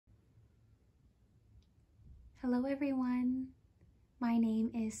Hello everyone, my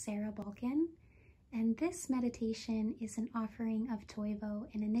name is Sara and this meditation is an offering of Toivo,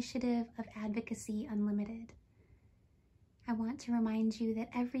 an initiative of Advocacy Unlimited. I want to remind you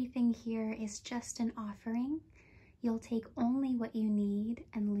that everything here is just an offering. You'll take only what you need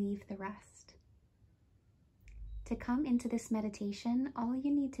and leave the rest. To come into this meditation, all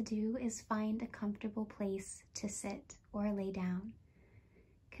you need to do is find a comfortable place to sit or lay down.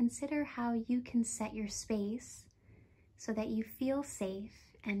 Consider how you can set your space so that you feel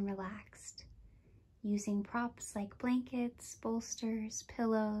safe and relaxed, using props like blankets, bolsters,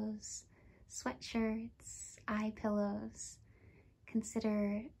 pillows, sweatshirts, eye pillows.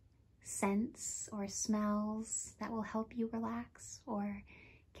 Consider scents or smells that will help you relax, or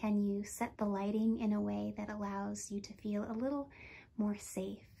can you set the lighting in a way that allows you to feel a little more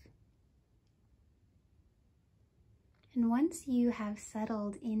safe? And once you have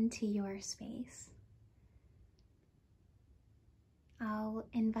settled into your space, I'll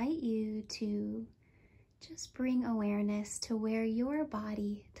invite you to just bring awareness to where your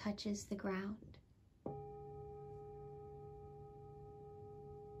body touches the ground.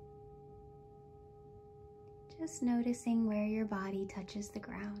 Just noticing where your body touches the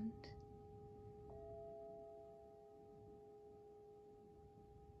ground.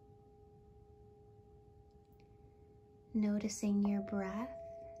 Noticing your breath.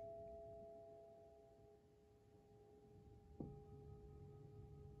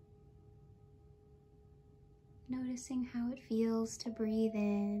 Noticing how it feels to breathe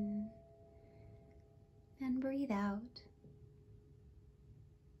in and breathe out.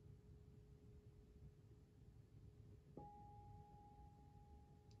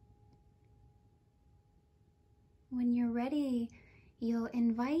 When you're ready, you'll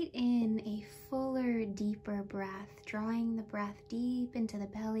invite in a fuller, deeper breath, drawing the breath deep into the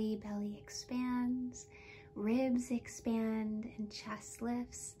belly. Belly expands, ribs expand, and chest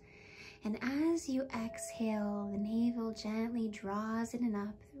lifts. And as you exhale, the navel gently draws in and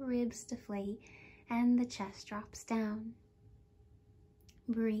up, the ribs deflate, and the chest drops down.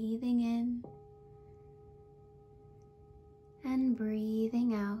 Breathing in and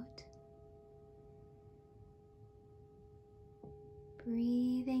breathing out.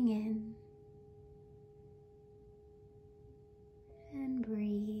 Breathing in and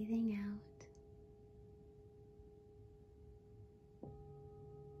breathing out.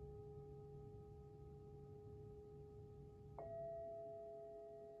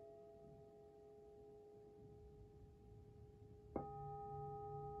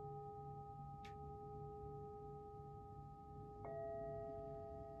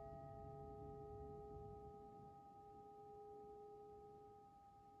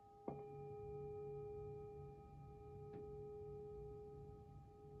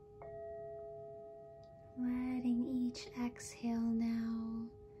 Letting each exhale now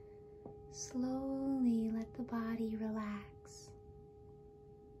slowly let the body relax.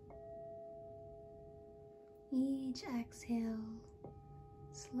 Each exhale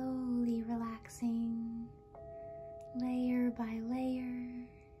slowly relaxing layer by layer.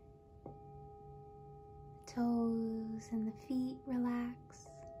 The toes and the feet relax.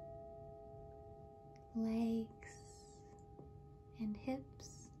 Legs and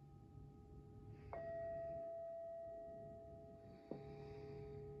hips.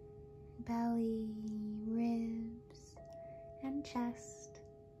 Belly, ribs, and chest,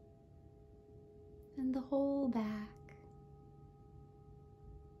 and the whole back,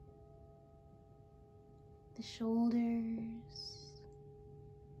 the shoulders,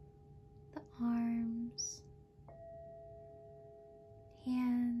 the arms,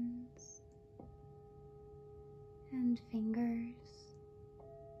 hands, and fingers.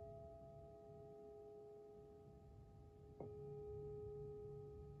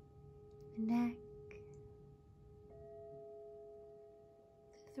 The neck,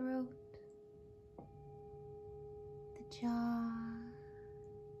 the throat, the jaw,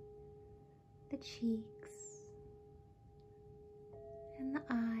 the cheeks, and the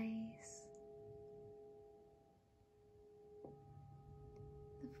eyes,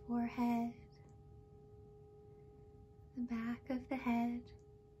 the forehead, the back of the head,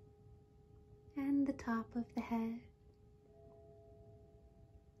 and the top of the head.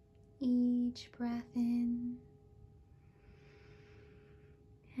 Each breath in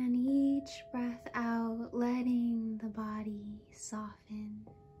and each breath out, letting the body soften,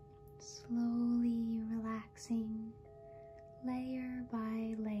 slowly relaxing layer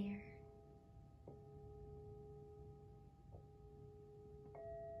by layer.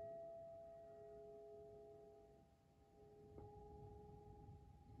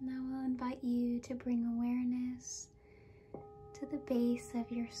 Now I'll invite you to bring awareness to the base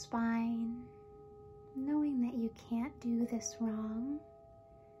of your spine, knowing that you can't do this wrong.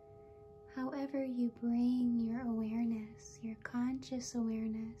 However, you bring your awareness, your conscious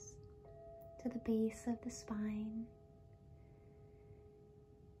awareness, to the base of the spine,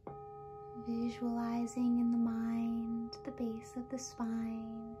 visualizing in the mind the base of the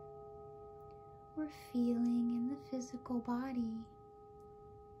spine, or feeling in the physical body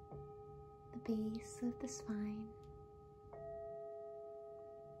the base of the spine.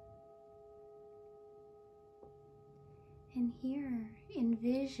 And here,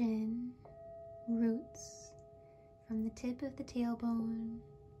 envision roots from the tip of the tailbone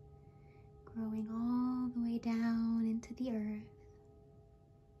growing all the way down into the earth.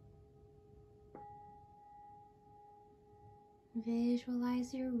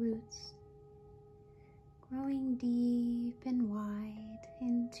 Visualize your roots growing deep and wide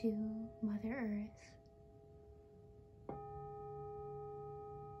into Mother Earth.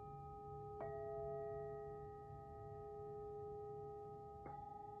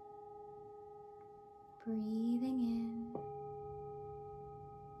 Breathing in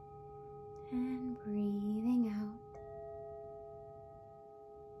and breathing out.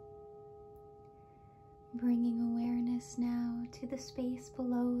 Bringing awareness now to the space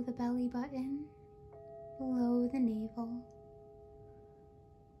below the belly button, below the navel.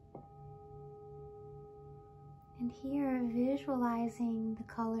 And here, visualizing the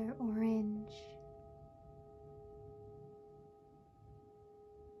color orange.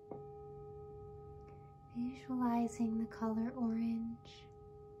 Visualizing the color orange.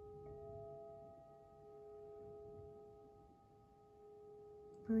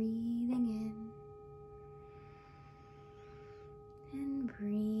 Breathing in and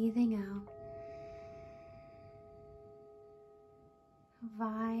breathing out. A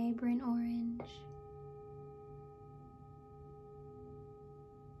vibrant orange.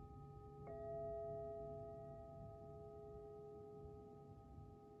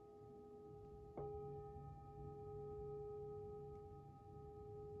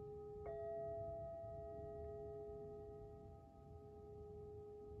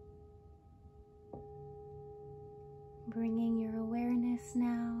 Bringing your awareness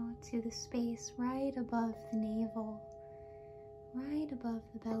now to the space right above the navel, right above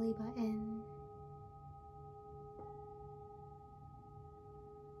the belly button.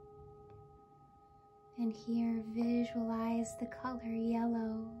 And here, visualize the color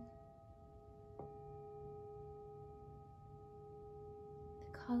yellow.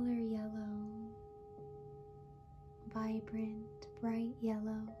 The color yellow, vibrant, bright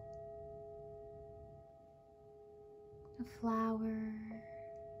yellow. A flower,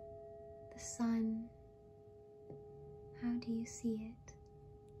 the sun. How do you see it?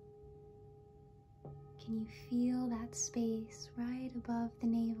 Can you feel that space right above the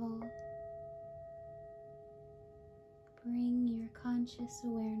navel? Bring your conscious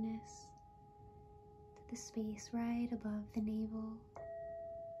awareness to the space right above the navel.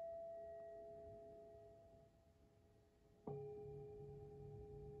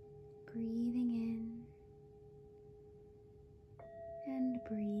 Breathing in and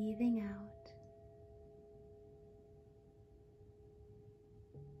breathing out.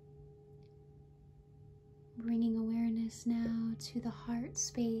 Bringing awareness now to the heart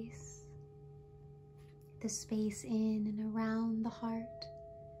space, the space in and around the heart.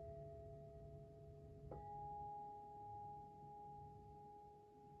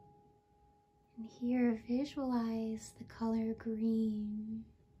 And here, visualize the color green,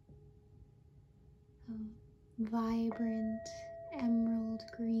 a vibrant emerald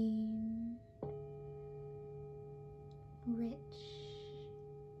green, rich,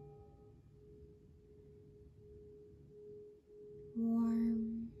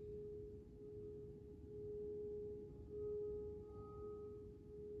 warm,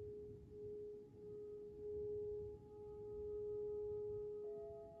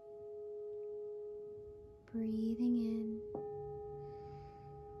 breathing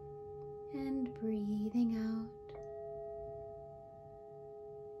in and breathing out.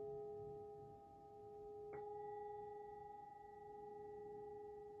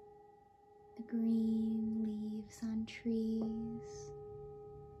 The green leaves on trees,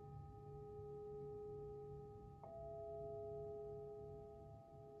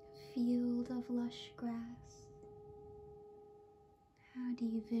 a field of lush grass. How do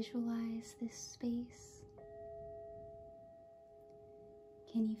you visualize this space?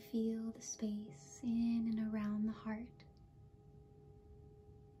 Can you feel the space in and around the heart?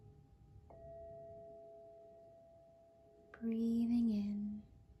 Breathing in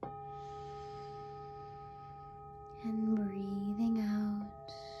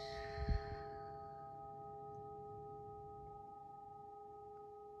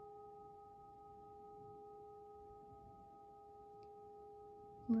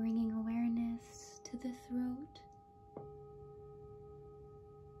Bringing awareness to the throat,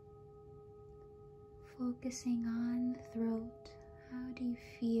 focusing on the throat. How do you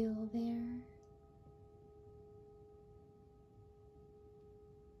feel there?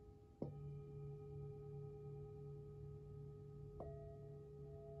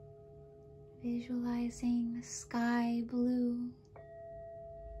 Visualizing the sky blue,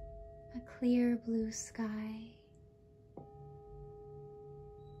 a clear blue sky.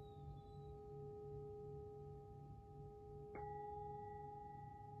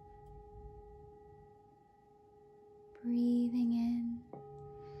 Breathing in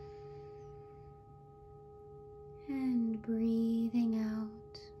and breathing out.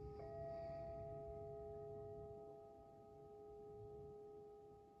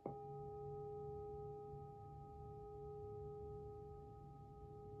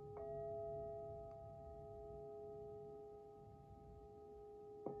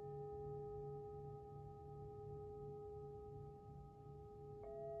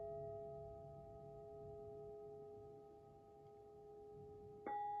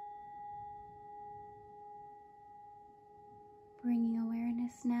 Bringing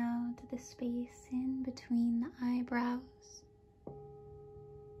awareness now to the space in between the eyebrows.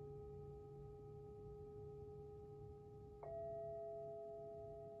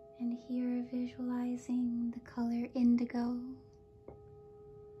 And here visualizing the color indigo,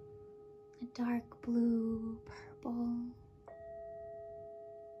 a dark blue, purple.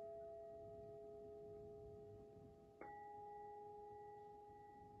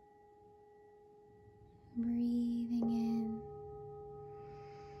 Breathing in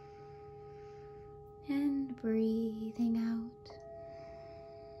and breathing out.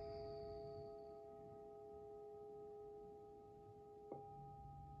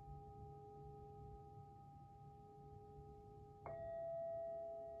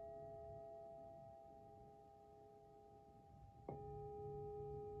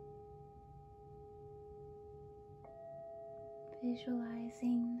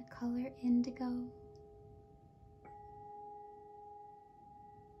 Visualizing the color indigo.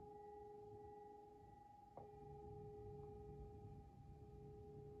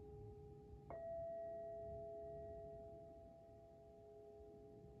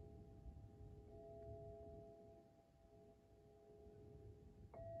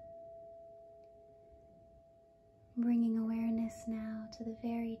 Bringing awareness now to the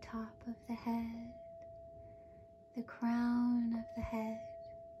very top of the head, the crown of the head.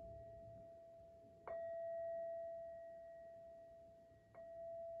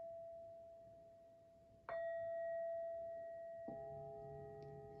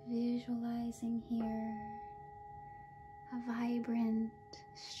 Visualizing here a vibrant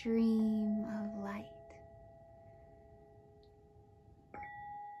stream of light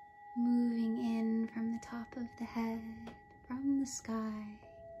moving in from the top of the head, from the sky,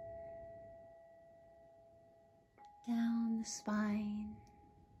 down the spine,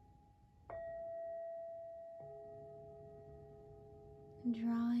 and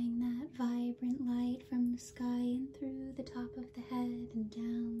drawing that vibrant light from the sky in through the top of the head and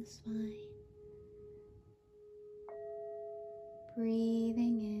down the spine.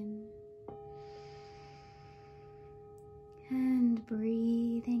 Breathing in and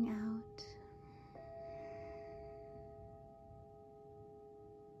breathing out.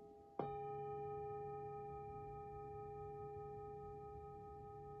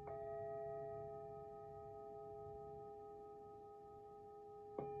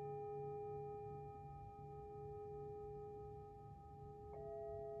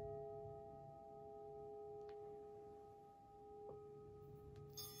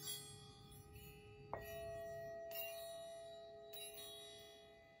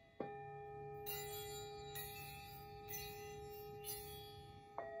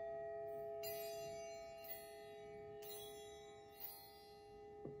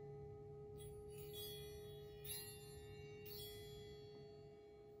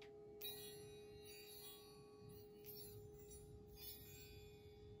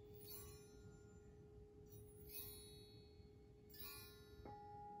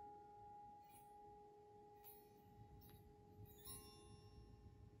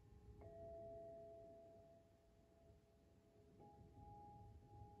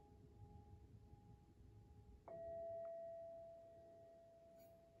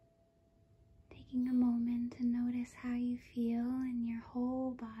 Taking a moment to notice how you feel in your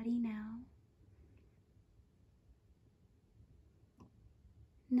whole body now.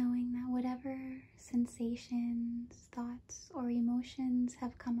 Knowing that whatever sensations, thoughts, or emotions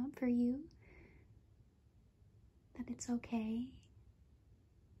have come up for you, that it's okay.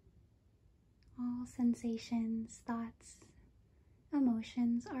 sensations, thoughts,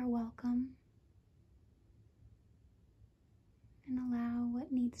 emotions are welcome. And allow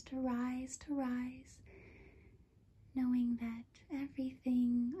what needs to rise, knowing that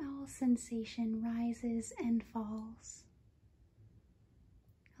everything, all sensation rises and falls.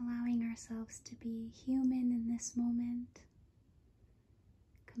 Allowing ourselves to be human in this moment,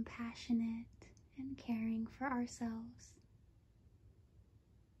 compassionate and caring for ourselves.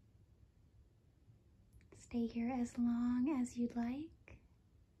 Stay here as long as you'd like.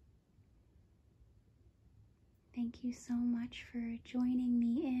 Thank you so much for joining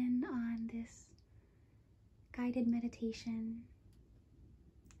me in on this guided meditation.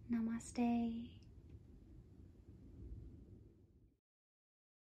 Namaste.